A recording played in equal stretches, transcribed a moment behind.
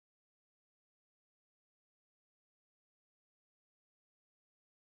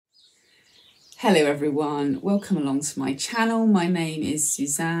Hello everyone, welcome along to my channel. My name is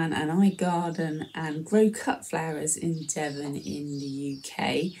Suzanne and I garden and grow cut flowers in Devon in the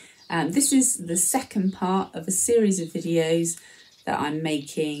UK. This is the second part of a series of videos that I'm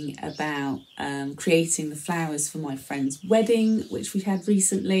making about creating the flowers for my friend's wedding, which we had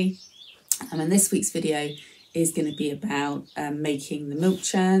recently. And this week's video is going to be about making the milk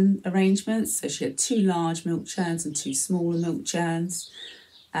churn arrangements. So she had 2 large milk churns and 2 smaller milk churns.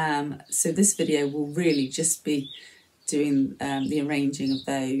 So this video will really just be doing the arranging of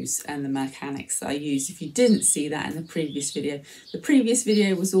those and the mechanics that I use. If you didn't see that in the previous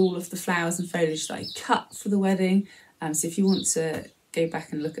video was all of the flowers and foliage that I cut for the wedding. So if you want to go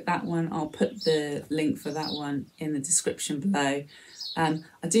back and look at that one, I'll put the link for that one in the description below.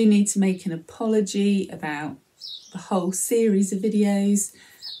 I do need to make an apology about the whole series of videos,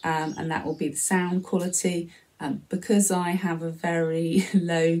 and that will be the sound quality. Because I have a very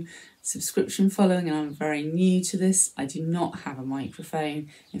low subscription following and I'm very new to this, I do not have a microphone.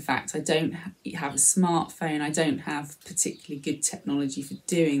 In fact, I don't have a smartphone. I don't have particularly good technology for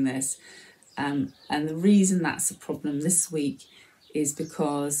doing this. And the reason that's a problem this week is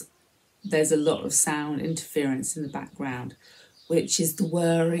because there's a lot of sound interference in the background, which is the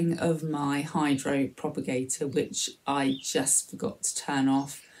whirring of my hydro propagator, which I just forgot to turn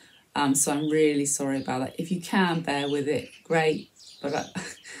off. So I'm really sorry about that. If you can bear with it, great, but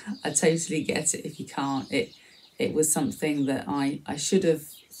I totally get it if you can't. It was something that I should have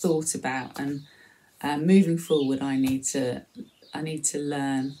thought about, and moving forward I need to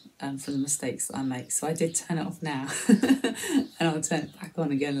learn from the mistakes that I make. So I did turn it off now and I'll turn it back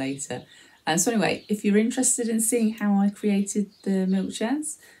on again later. So anyway, if you're interested in seeing how I created the milk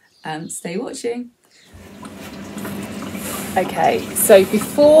churns, stay watching. Okay, so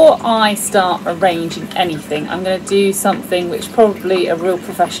before I start arranging anything, I'm going to do something which probably a real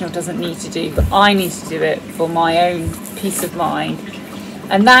professional doesn't need to do, but I need to do it for my own peace of mind.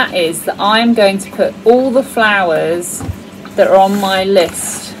 And that is that I'm going to put all the flowers that are on my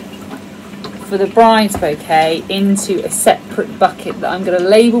list for the bride's bouquet into a separate bucket that I'm going to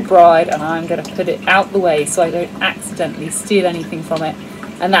label bride, and I'm going to put it out the way so I don't accidentally steal anything from it.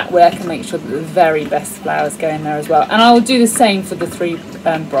 And that way I can make sure that the very best flowers go in there as well. And I will do the same for the 3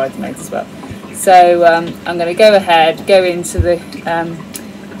 bridesmaids as well. So I'm going to go ahead, go into the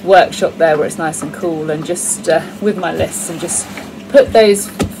workshop there where it's nice and cool, and just with my lists, and just put those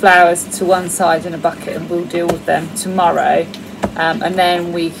flowers to one side in a bucket, and we'll deal with them tomorrow. And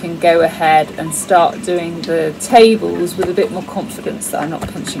then we can go ahead and start doing the tables with a bit more confidence that I'm not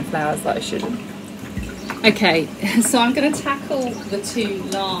pinching flowers that I shouldn't. Okay, so I'm going to tackle the 2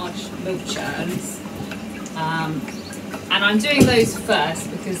 large milk churns, and I'm doing those first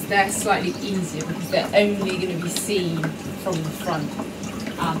because they're slightly easier, because they're only going to be seen from the front,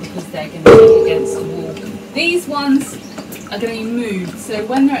 because they're going to be against the wall. These ones are going to be moved, so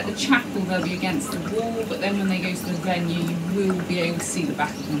when they're at the chapel they'll be against the wall, but then when they go to the venue you will be able to see the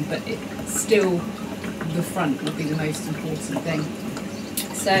back of them, but still the front will be the most important thing.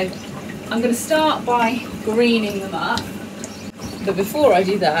 So I'm going to start by greening them up, but before I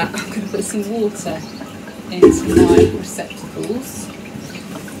do that I'm going to put some water into my receptacles.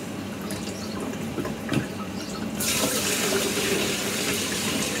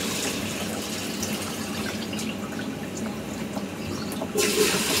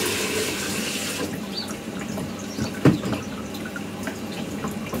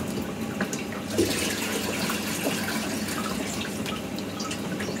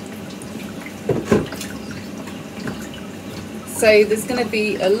 So there's going to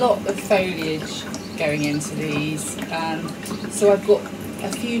be a lot of foliage going into these, so I've got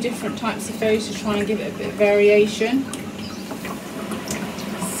a few different types of foliage to try and give it a bit of variation.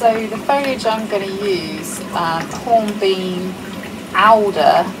 So the foliage I'm going to use, hornbeam,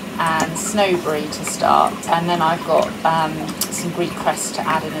 alder and snowberry to start, and then I've got some Greek cress to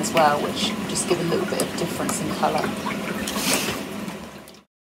add in as well, which just give a little bit of difference in colour.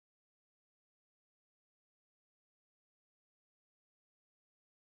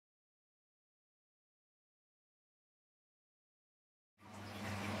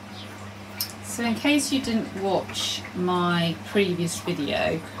 So in case you didn't watch my previous video,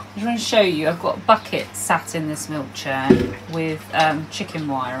 I just want to show you I've got a bucket sat in this milk churn with chicken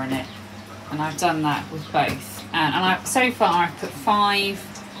wire in it, and I've done that with both. And so far I've put 5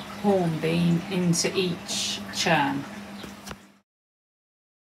 hornbeam into each churn.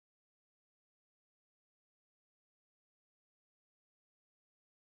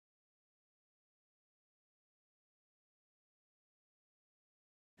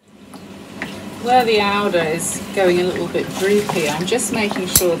 Where the alder is going a little bit droopy, I'm just making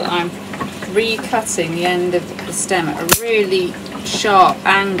sure that I'm recutting the end of the stem at a really sharp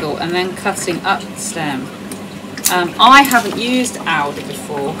angle and then cutting up the stem. I haven't used alder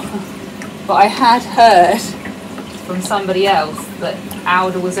before, but I had heard from somebody else that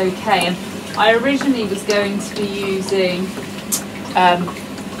alder was okay, and I originally was going to be using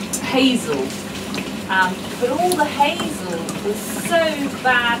hazel, but all the hazel was so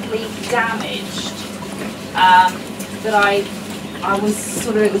badly damaged that I was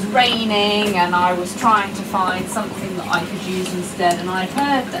sort of, it was raining and I was trying to find something that I could use instead, and I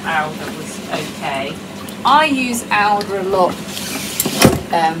heard that alder was okay. I use alder a lot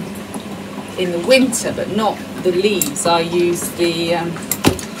in the winter, but not the leaves. I use the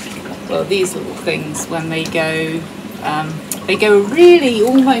well, these little things when they go really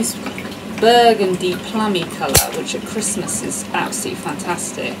almost burgundy plummy colour, which at Christmas is absolutely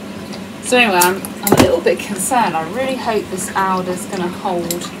fantastic. So anyway, I'm a little bit concerned. I really hope this alder's going to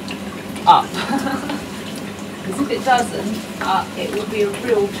hold up. Because if it doesn't, it will be a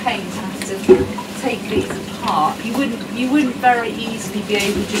real pain to have to take these apart. You wouldn't very easily be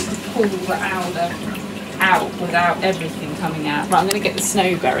able just to pull the alder out without everything coming out. Right, I'm going to get the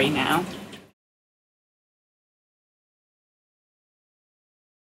snowberry now.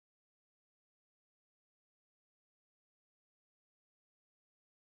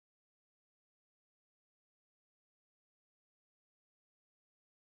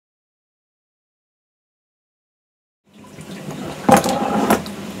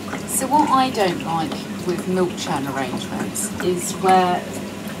 So what I don't like with milk churn arrangements is where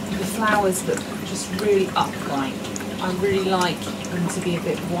the flowers look just really upright. I really like them to be a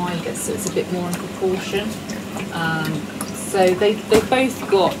bit wider, so it's a bit more in proportion. So they've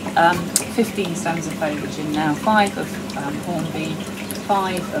both got 15 stems of foliage in now, 5 of hornbeam,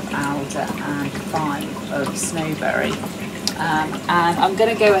 5 of alder and 5 of snowberry. And I'm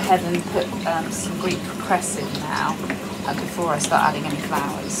going to go ahead and put some Greek cress in now before I start adding any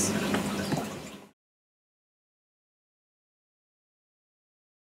flowers.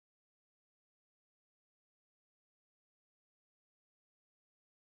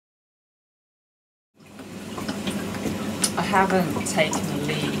 I haven't taken the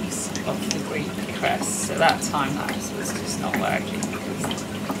leaves off the Greek cress, so that time lapse was just not working because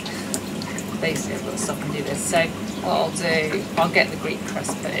basically I've got to stop and do this. So what I'll do, I'll get the Greek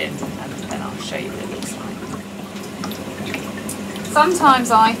cress put in and then I'll show you what it looks like.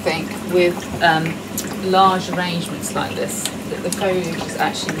 Sometimes I think with large arrangements like this that the foliage is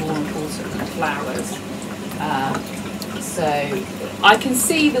actually more important than the flowers. So I can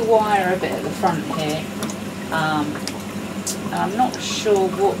see the wire a bit at the front here. I'm not sure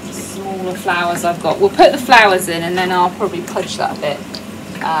what smaller flowers I've got. We'll put the flowers in and then I'll probably pudge that a bit,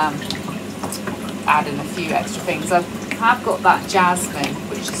 add in a few extra things. I have got that jasmine,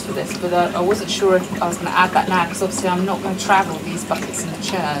 which is for this, but I wasn't sure if I was going to add that now because obviously I'm not going to travel these buckets in the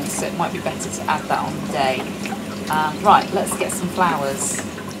churn, so it might be better to add that on the day. Right, let's get some flowers.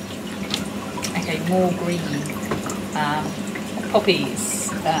 Okay, more green.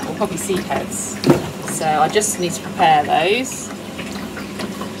 Poppies, or poppy seed heads. So I just need to prepare those.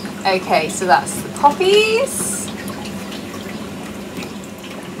 Okay, so that's the poppies.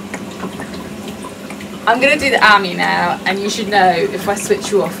 I'm going to do the Ami now, and you should know if I switch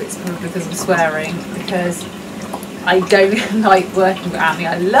you off it's probably because I'm swearing, because I don't like working with Ami.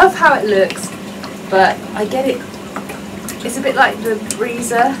 I love how it looks, but I get it, it's a bit like the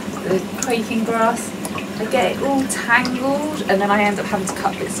breezer, the quaking grass. I get it all tangled and then I end up having to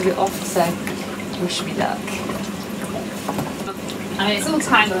cut bits of it off, so wish me luck. I mean, it's all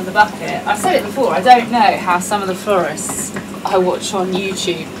tangled in the bucket. I've said it before, I don't know how some of the florists I watch on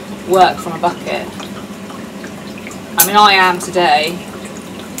YouTube work from a bucket. I mean, I am today,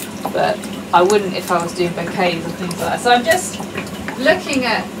 but I wouldn't if I was doing bouquets or things like that. So I'm just looking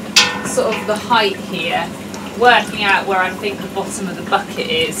at sort of the height here, working out where I think the bottom of the bucket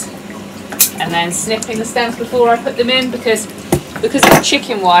is, and then snipping the stems before I put them in, because of the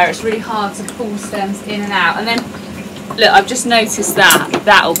chicken wire it's really hard to pull stems in and out. And then look, I've just noticed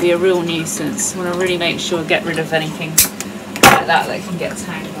that'll be a real nuisance. I want to really make sure I get rid of anything like that can get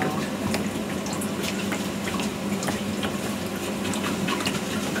tangled.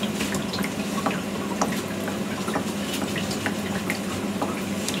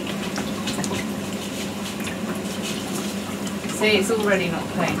 See, it's already not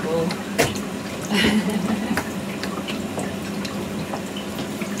playing ball.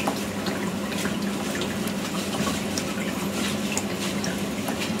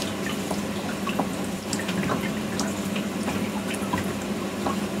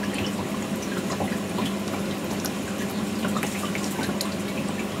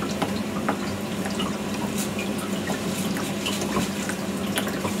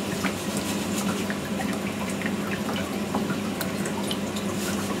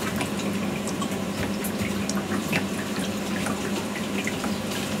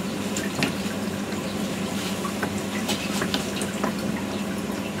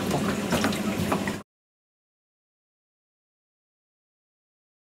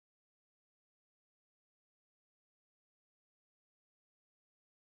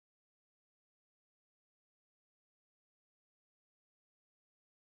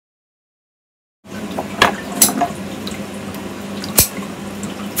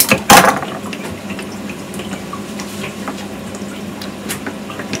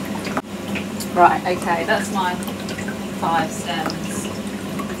 Right, okay, that's my 5 stems.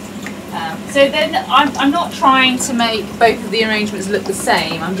 So then I'm not trying to make both of the arrangements look the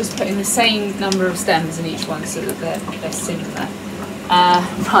same. I'm just putting the same number of stems in each one so that they're similar.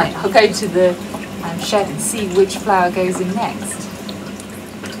 Right, I'll go to the shed and see which flower goes in next.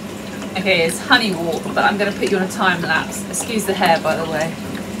 Okay, it's honeywort, but I'm going to put you on a time lapse. Excuse the hair, by the way.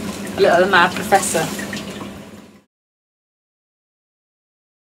 A little mad professor.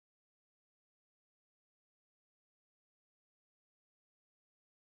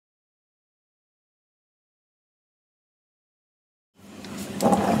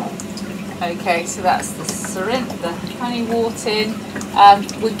 Okay, so that's the honeyworting.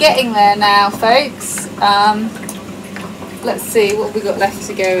 We're getting there now, folks. Let's see what we've got left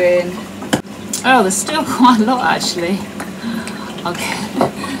to go in. Oh, there's still quite a lot actually. Okay,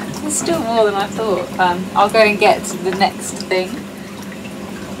 there's still more than I thought. I'll go and get to the next thing.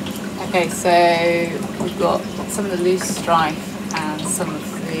 Okay, so we've got some of the loose strife and some of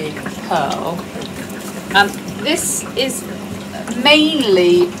the pearl. This is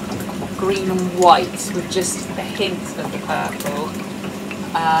mainly green and white with just a hint of the purple,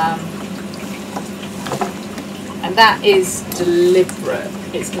 and that is deliberate.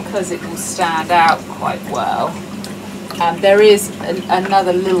 It's because it will stand out quite well. There is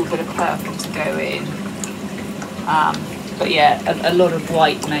another little bit of purple to go in, but yeah, a lot of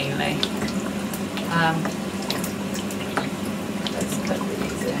white mainly. Let's put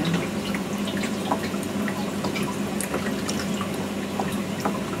these in.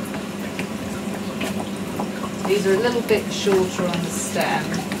 These are a little bit shorter on the stem,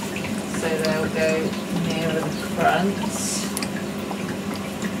 so they'll go nearer the front.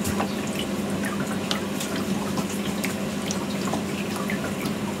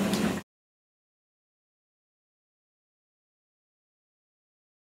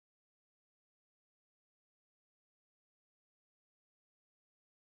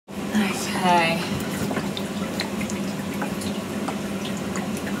 Okay.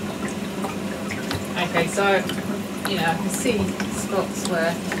 Okay, so I can see spots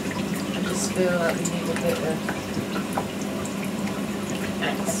where I just feel like we need a bit of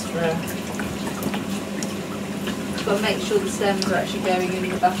extra. Got to make sure the stems are actually going in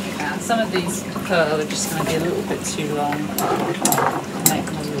the bucket now. Some of these pearl are just going to be a little bit too long. Make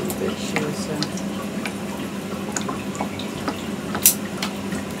them a little bit shorter.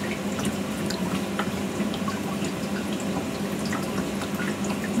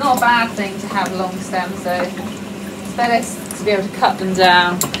 Not a bad thing to have long stems though. It's better to be able to cut them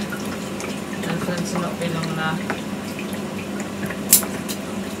down than for them to not be long enough.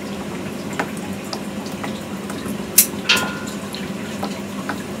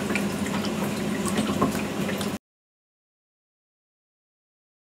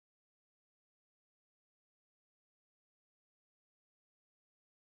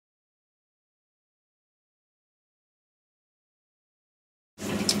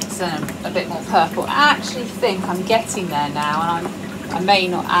 A bit more purple. I actually think I'm getting there now, and I may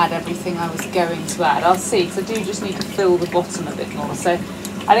not add everything I was going to add. I'll see, because I do just need to fill the bottom a bit more. So I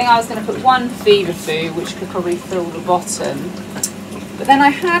think I was going to put one feverfew, which could probably fill the bottom. But then I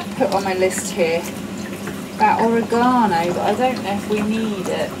had put on my list here that oregano, but I don't know if we need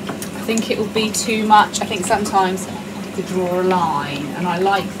it. I think it will be too much. I think sometimes to draw a line, and I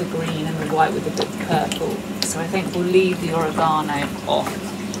like the green and the white with a bit of purple. So I think we'll leave the oregano off.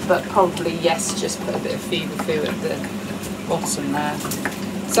 But probably, yes, just put a bit of feverfew at the bottom there.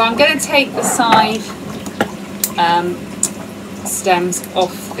 So I'm going to take the side stems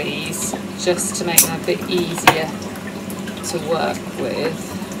off these just to make them a bit easier to work with.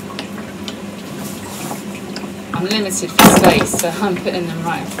 I'm limited for space, so I'm putting them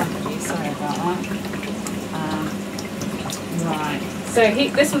right in front of you. Sorry about that. Right, so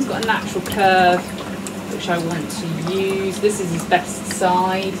this one's got a natural curve, which I want to use. This is his best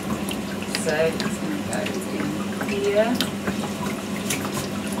side, so it's going to go in here.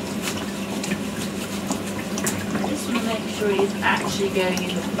 I just want to make sure he's actually going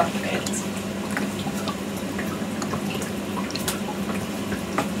in the bucket.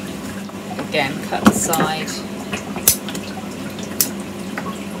 Again, cut the side.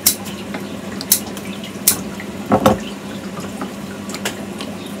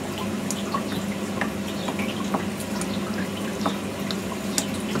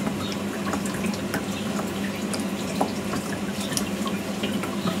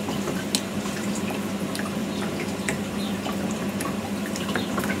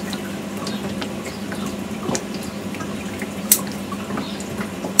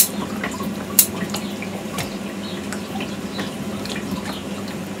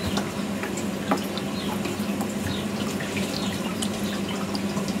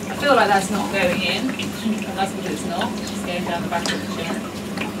 that's not going in, and that's because it's not. It's going down the back of the chin.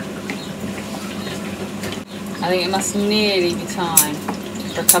 I think it must nearly be time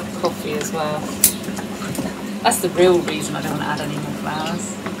for a cup of coffee as well. That's the real reason I don't want to add any more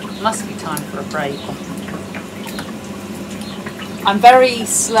flowers. It must be time for a break. I'm very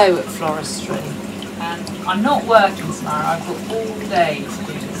slow at floristry, and I'm not working tomorrow. I've got all day to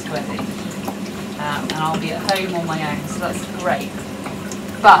do this wedding, and I'll be at home on my own, so that's great.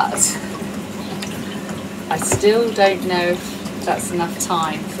 But I still don't know if that's enough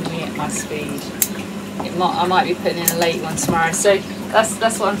time for me at my speed. I might be putting in a late one tomorrow, so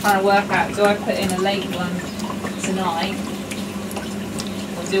that's what I'm trying to work out. Do I put in a late one tonight,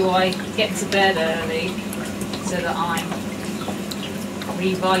 or do I get to bed early so that I'm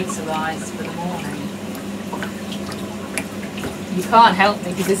revitalised for the morning? You can't help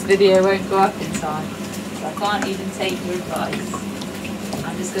me because this video won't go up in time, so I can't even take your advice.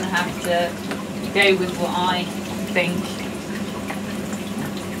 I'm just going to have to go with what I think.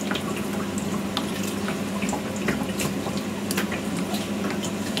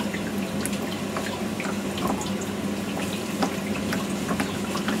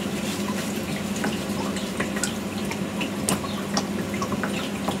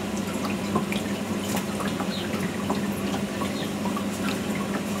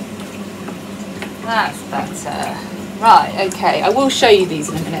 That's better. Right, okay, I will show you these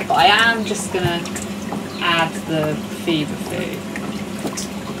in a minute, but I am just going to add the feverfew.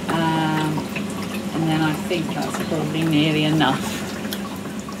 And then I think that's probably nearly enough.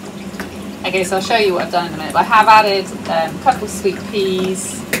 Okay, so I'll show you what I've done in a minute. But I have added a couple of sweet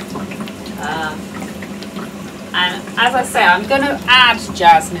peas. And as I say, I'm going to add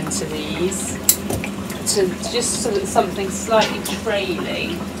jasmine to these, just so that something slightly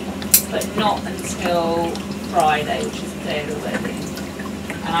trailing, but not until Friday, which is the day of the wedding.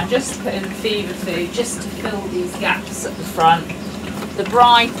 And I just put in the feverfew just to fill these gaps at the front. The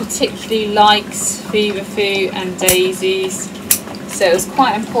bride particularly likes feverfew and daisies, so it was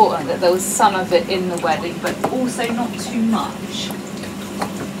quite important that there was some of it in the wedding, but also not too much.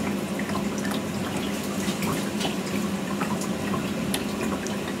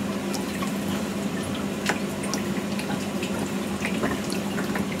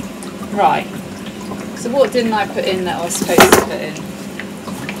 Right, so what didn't I put in that I was supposed to put in?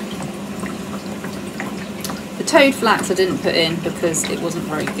 The toad flax I didn't put in because it wasn't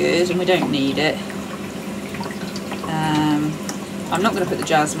very good and we don't need it. I'm not going to put the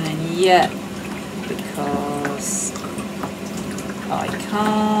jasmine in yet because I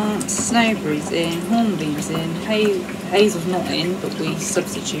can't. Snowberry's in, hornbeam's in, hazel's not in but we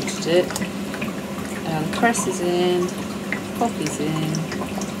substituted it. The cress is in, poppy's in.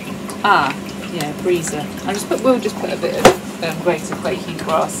 Ah, yeah, breezer. We'll just put a bit of greater quaking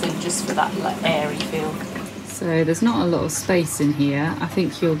grass in just for that airy feel. So there's not a lot of space in here. I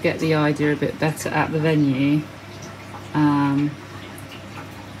think you'll get the idea a bit better at the venue.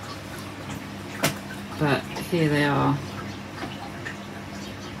 But here they are.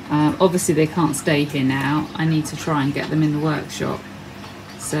 Obviously they can't stay here now. I need to try and get them in the workshop.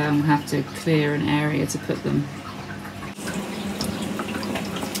 So I'm going to have to clear an area to put them.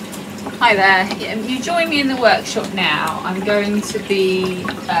 Hi there, you join me in the workshop now. I'm going to be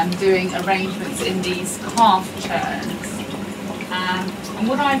doing arrangements in these half churns. And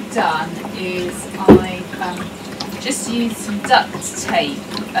what I've done is I've just used some duct tape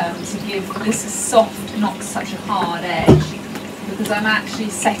to give this a soft, not such a hard edge, because I'm actually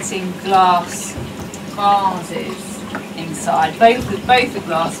setting glass vases inside, both the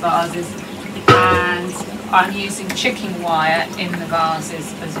glass vases, and I'm using chicken wire in the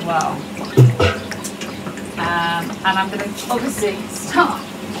vases as well. And I'm going to obviously start,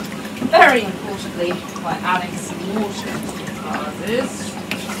 very importantly, by adding some water into the vases.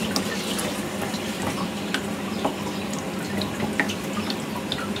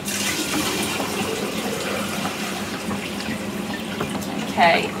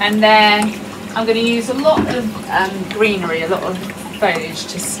 Okay, and then I'm going to use a lot of greenery, a lot of foliage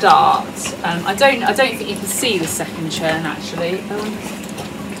to start. I don't think you can see the second churn actually.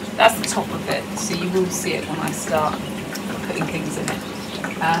 That's the top of it, so you will see it when I start putting things in it.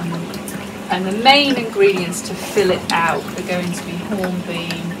 And the main ingredients to fill it out are going to be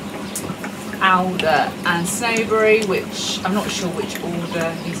hornbeam, alder and snowberry, which I'm not sure which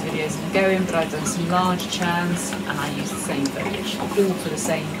order these videos will go in, but I've done some large churns and I use the same foliage, all for the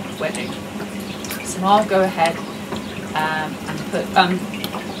same wedding. So I'll go ahead and put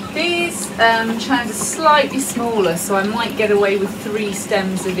these churns are slightly smaller, so I might get away with 3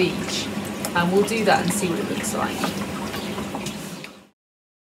 stems of each, and we'll do that and see what it looks like.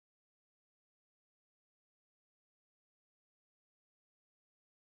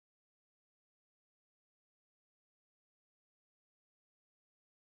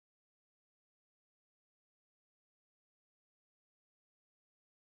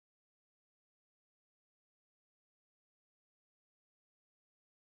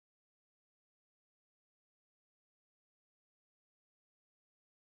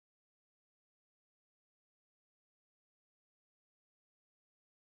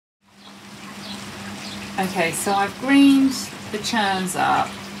 Okay, so I've greened the churns up,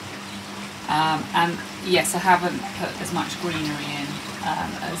 and yes, I haven't put as much greenery in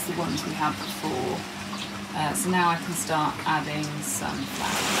as the ones we had before. So now I can start adding some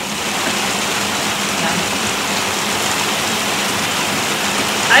flowers.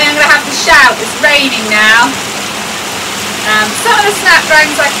 I am going to have to shout, it's raining now. Some of the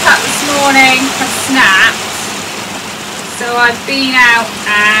snapdragons I cut this morning have snapped, so I've been out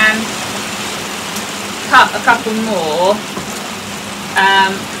and cut a couple more.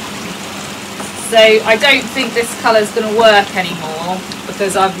 So I don't think this colour is going to work anymore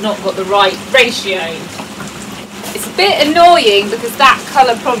because I've not got the right ratio. It's a bit annoying because that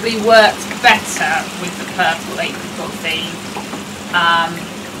colour probably worked better with the purple apricot theme.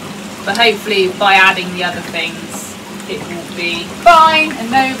 But hopefully by adding the other things it will be fine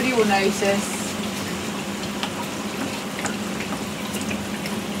and nobody will notice.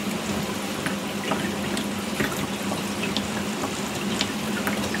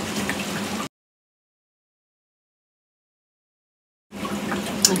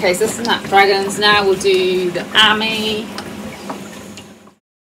 Okay, so snapdragons. Now we'll do the Ami.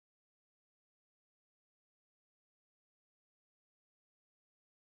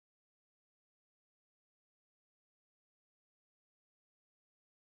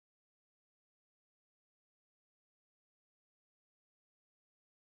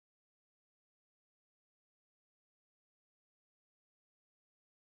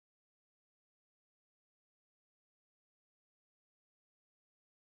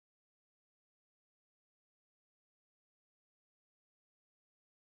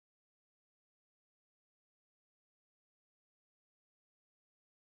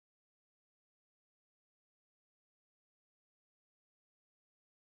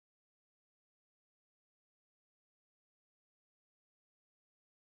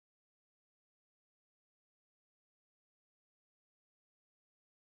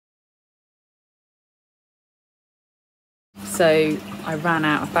 So I ran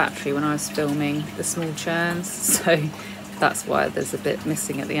out of battery when I was filming the small churns, so that's why there's a bit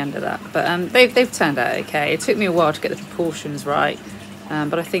missing at the end of that. But they've turned out okay. It took me a while to get the proportions right,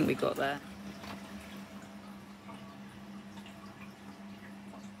 but I think we got there.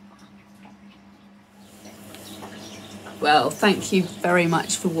 Well, thank you very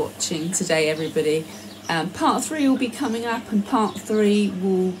much for watching today, everybody. Part 3 will be coming up, and part 3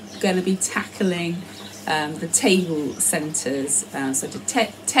 will going to be tackling the table centres. So I did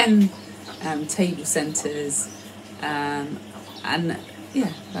 10 table centres, and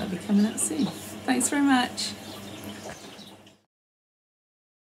yeah, that'll be coming up soon. Thanks very much.